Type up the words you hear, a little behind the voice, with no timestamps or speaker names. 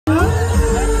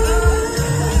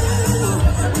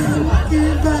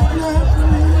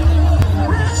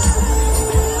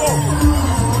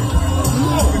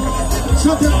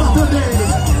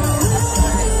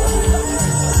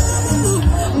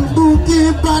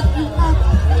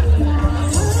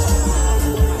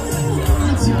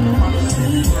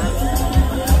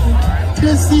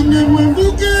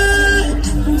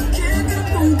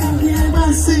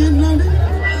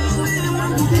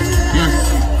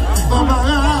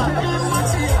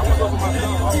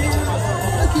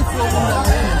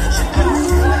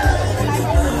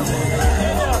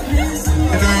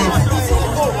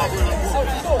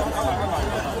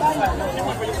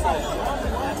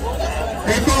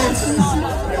Hey folks,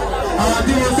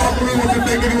 D1 Soccer League wants to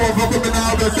thank everyone for coming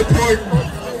out and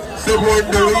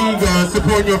supporting the league,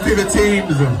 supporting your favorite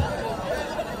teams.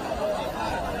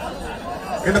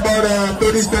 In about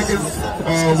 30 seconds,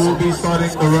 we'll be starting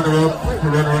the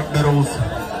runner-up medals.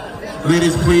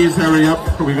 Ladies, please hurry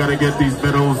up. We gotta get these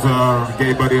medals, get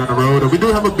everybody on the road. We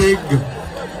do have a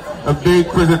big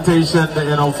presentation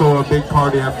and also a big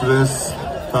party after this.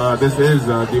 This is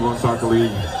D1 Soccer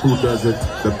League. Who does it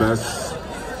the best?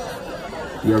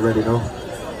 You already know.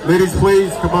 Ladies,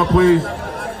 please, come on, please.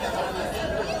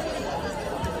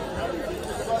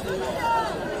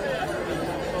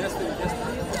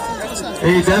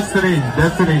 Hey, Destiny.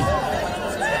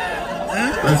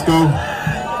 Let's go.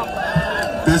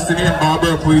 Destiny and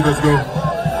Barbara, please, let's go.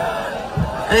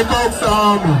 Hey, folks,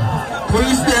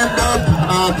 please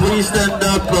stand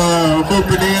up for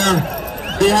Panera.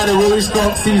 They had a really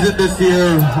strong season this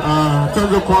year. In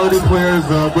terms of quality players,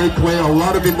 great play, a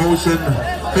lot of emotion,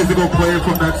 physical play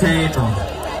from that team.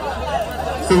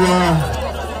 So,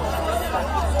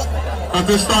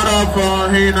 to start off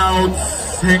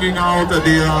hanging out at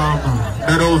the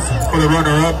medals for the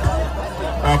runner-up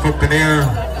for Panera.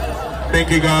 Thank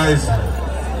you, guys.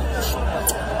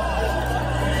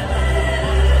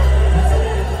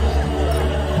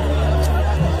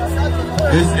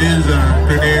 This is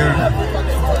Panera.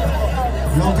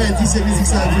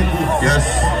 Yes.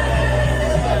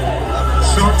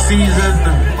 Short season,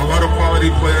 a lot of quality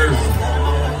players.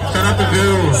 Shout out to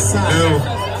Bill.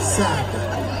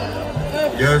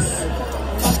 Yes.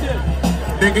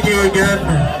 Thanking you again.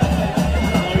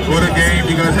 What a game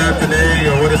you guys had today,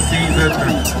 or what a season.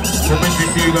 We'll make sure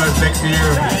see you guys next year.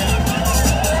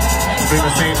 Bring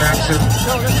the same action.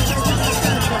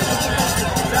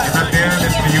 And at the end,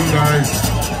 it's for you guys.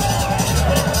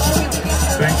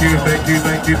 Thank you.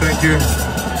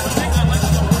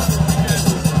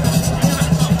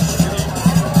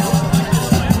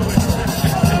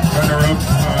 Runner-up,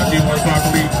 D1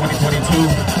 Soccer League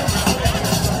 2022.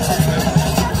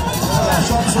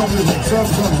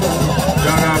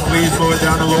 Gaga, please slow it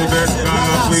down a little bit.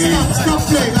 Gaga, please. Stop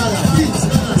playing, Gaga, please.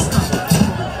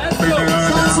 Bring the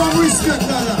Gaga down. Some respect,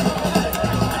 Gaga.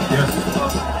 Yes.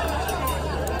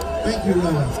 Thank you,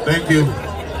 Gaga. Thank you.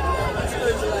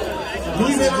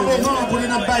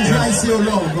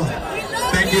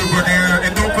 Thank you, Panera.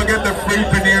 And don't forget the free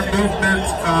Panera movement.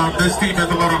 This team has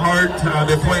a lot of heart.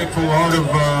 They're playing for a lot of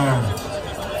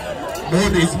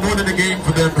it's more than a game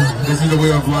for them. This is a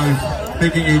way of life.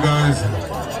 Thanking you guys.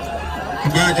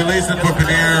 Congratulations for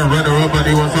Panera, runner-up at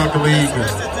D1 Soccer League.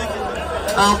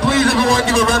 Please, everyone,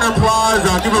 give a round of applause.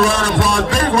 Give a round of applause.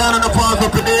 Big round of applause for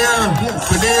Panera.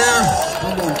 Panera.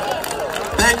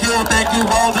 Thank you,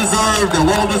 well deserved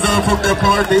from their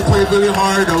part. They played really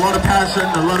hard, a lot of passion,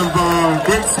 a lot of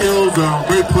great skills,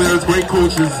 great players, great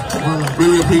coaches.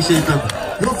 Really appreciate them.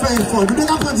 You're faithful. We didn't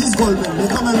have this goal, man. They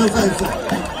come and you're faithful.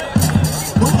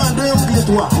 But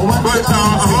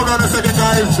hold on a second,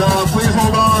 guys. Please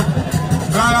hold on.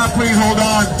 Gaga, please hold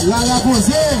on. Gaga, pose.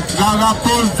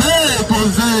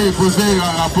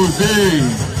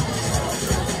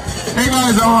 Hey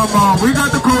guys, we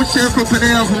got the coach here from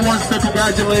Panera who wants to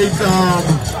congratulate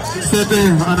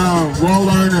Sete on a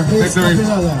well-earned victory. Hey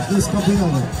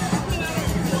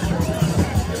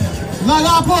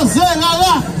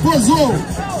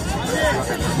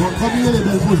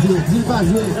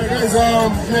guys,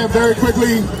 yeah, very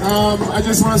quickly, I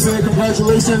just want to say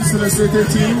congratulations to the Sete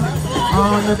team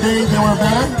on the day they were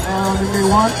bad and they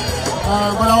won.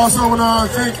 But I also want to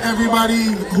thank everybody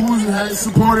who has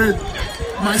supported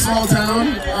my small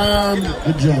town.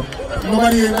 Good job.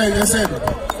 Nobody, like I said,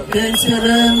 gangs came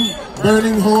in,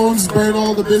 burning homes, burned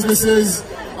all the businesses,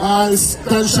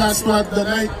 gunshots throughout the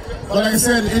night. But like I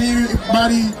said,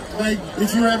 anybody, like,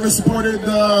 if you ever supported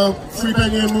the Free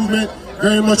Panera movement,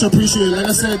 very much appreciated. Like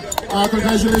I said,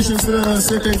 congratulations to the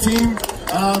Sete team.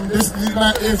 This is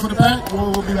not it for the pack.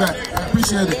 We'll be back. I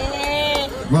appreciate it.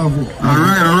 All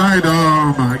right.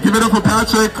 Give it up for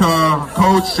Patrick,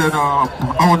 coach and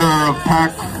owner of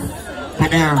Pack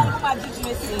Panera.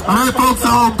 All right, folks.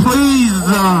 Please,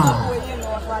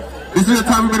 this is the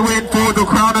time we've been waiting for to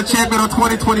crown the champion of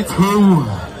 2022.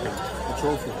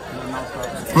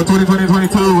 for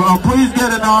 2020-22. Please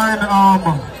get in line.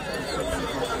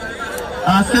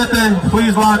 Sete,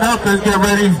 please line up. Let's get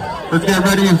ready. Let's get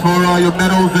ready for your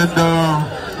medals and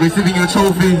receiving your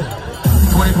trophy.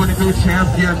 2022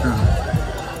 champion.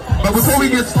 But before we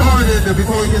get started, we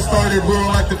would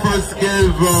like to first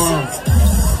give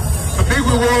a big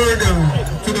reward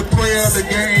to the player of the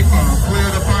game, player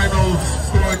of the finals,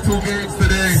 scoring 2 games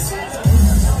today.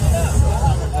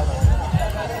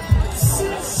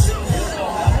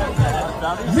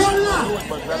 Voilà,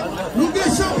 nous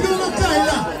sommes champions locaux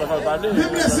là.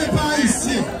 Même les c'est pas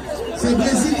ici, c'est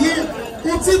brésilien.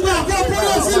 On t'y va, pour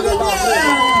le s'il vous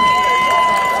plaît.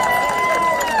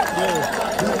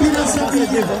 The Peter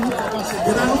Sabine,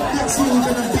 and I hope next year we're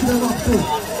gonna beat them up too.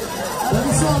 But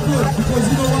it's all good because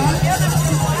you know why?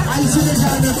 I see the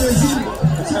guy in Brazil.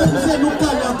 Si vous pouvez nous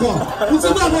parler encore, vous t'y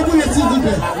va pour le s'il vous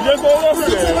plaît. Vous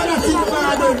t'y va la s'il vous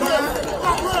plaît.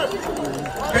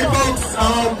 Hey folks,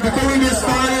 before we get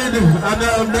started on the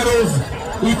medals,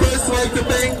 we first like to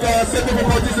thank Sete for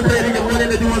participating and winning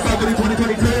the D1 Soccer League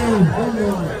 2022.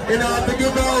 And to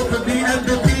give out the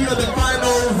MVP of the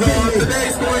finals, today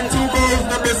scoring 2 goals,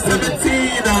 number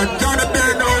 17,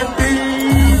 Jonathan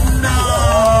Obina.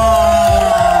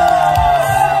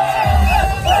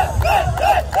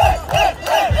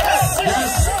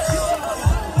 Yes.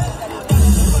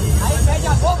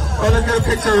 Oh, let's get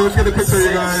a picture,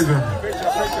 you guys.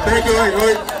 Thank you,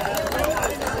 wait.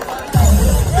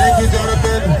 Thank you,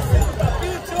 Jonathan.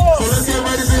 So let's get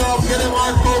ready to get in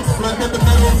line, folks. Let's get the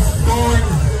medals going.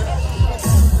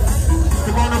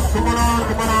 Come on.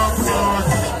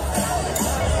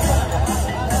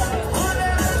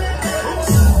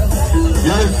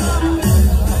 Yes.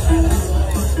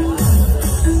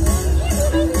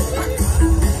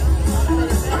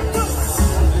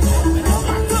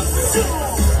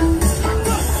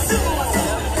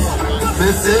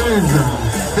 This is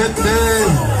Sete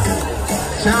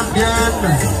champion.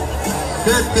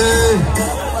 Sete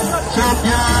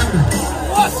champion.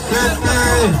 Sete.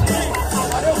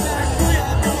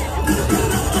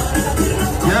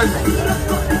 Yes.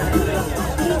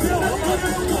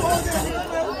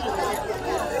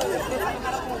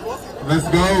 Let's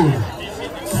go.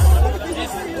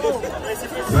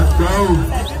 Let's go.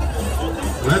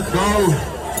 Let's go.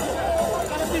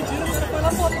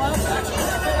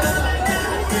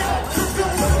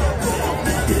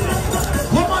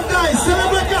 Come on, guys,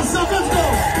 celebrate yourself. Let's go.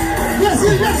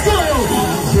 Let's go.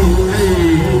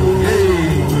 Hey.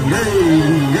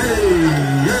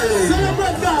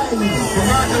 Celebrate, guys.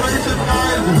 Congratulations,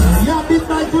 guys. You have beat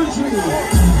my country.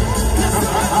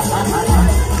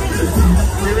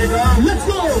 Here we go. Let's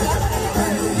go.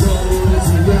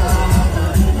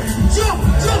 Jump.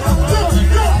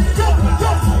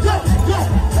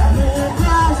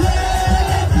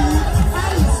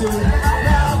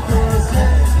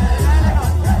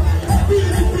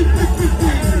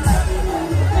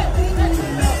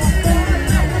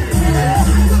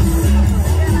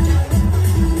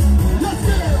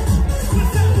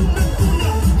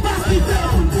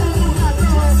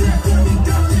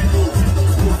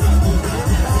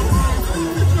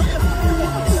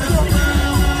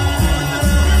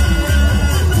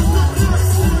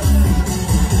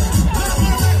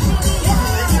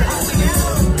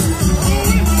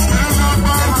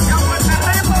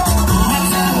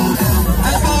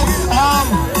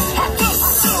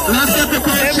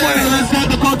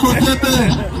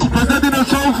 Presenting the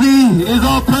trophy is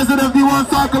our president of D1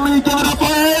 Soccer League. Give it up for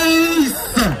Ace!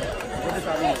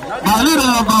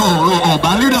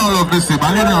 Balidoro, Missy.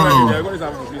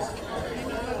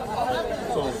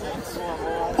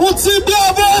 Outil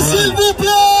bravo, s'il vous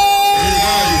plaît!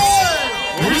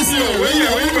 Let me see you, where you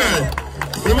at?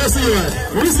 Let me see you at.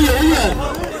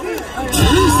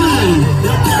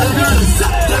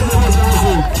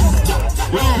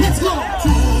 Let's go!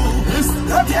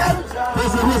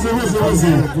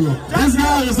 Listen. This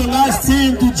guy is the last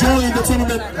team to join the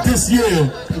tournament this year.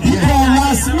 He called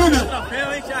last minute.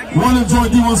 Want to join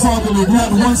D1 Soccer League. We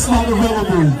had 1 slot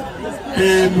available.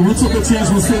 And we took a chance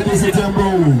with Sete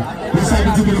Setembro. We're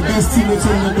happy to be the best team in the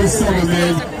tournament this summer,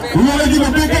 man. We want to give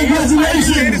a big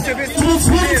congratulations to the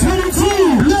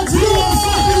 2022 Let's D1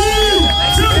 Soccer League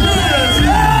champions!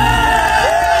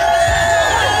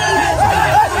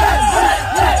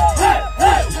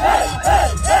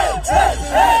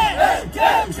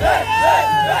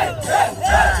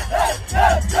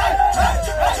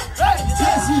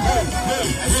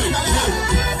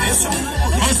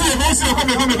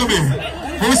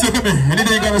 Come here.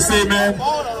 Anything you gotta say, man?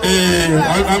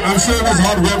 I'm sure it was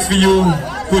hard work for you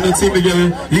putting the team together.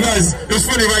 You guys, it was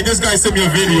funny, right? This guy sent me a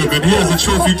video, man. He has a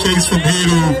trophy case from here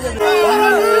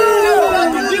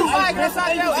to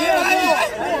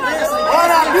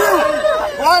Bora, Bill!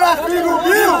 Bora, filho do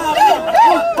Bill!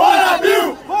 Bora, Bill!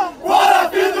 Bora,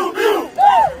 filho do Bill!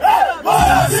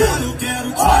 Bora, Bill!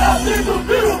 Bora, filho do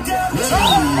Bill!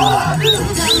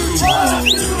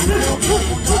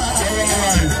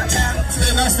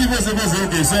 That's the most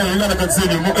okay, so you gotta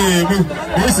continue.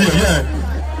 We'll see, yeah.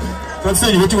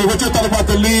 Continue. What you thought about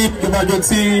the league, about your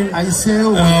team? I say,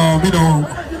 you know.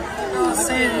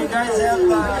 Saying you guys have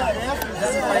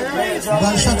great job.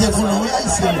 Vai chanter com nós, aí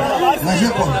sim. Mas é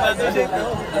bom.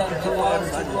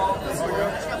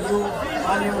 You,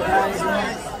 all you guys, you know,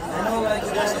 I know like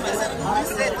congratulations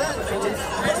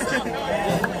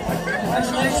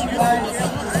guys.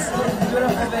 It's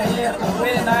beautiful over here,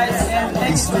 really nice, and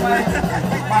thanks to my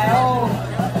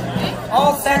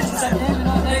all sections and you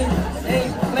know they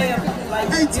play like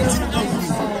beautiful games.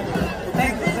 So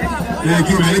thank you. Yeah,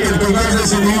 man.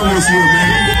 Congratulations to you, monsieur, man.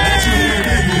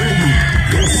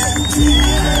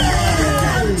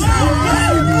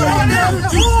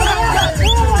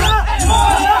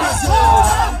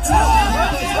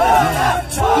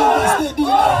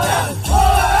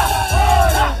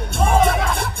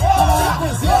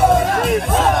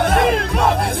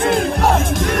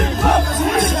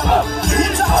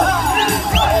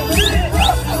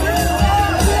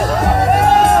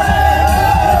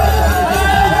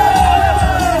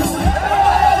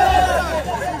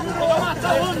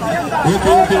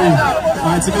 Okay.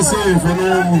 Alright, to be safe, for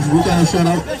now, we can shout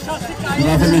out. We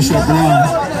have to shut down.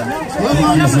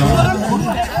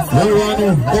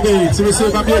 Okay, to be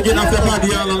safe, I'm here getting after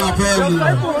party on l'appel.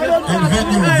 And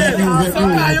venue.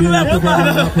 Bien after party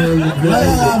on l'appel.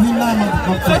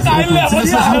 To be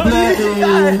safe, s'il vous plaît,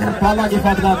 par là, il faut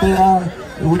attraper.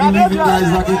 We need you guys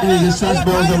like it is. Trash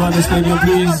balls around the stadium,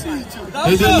 please.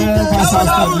 And then pass our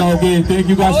stuff now. Okay, thank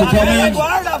you guys for coming.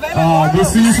 We'll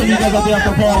see you some of you guys at the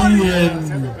after party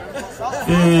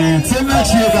and till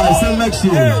next year, guys. Till next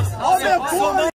year.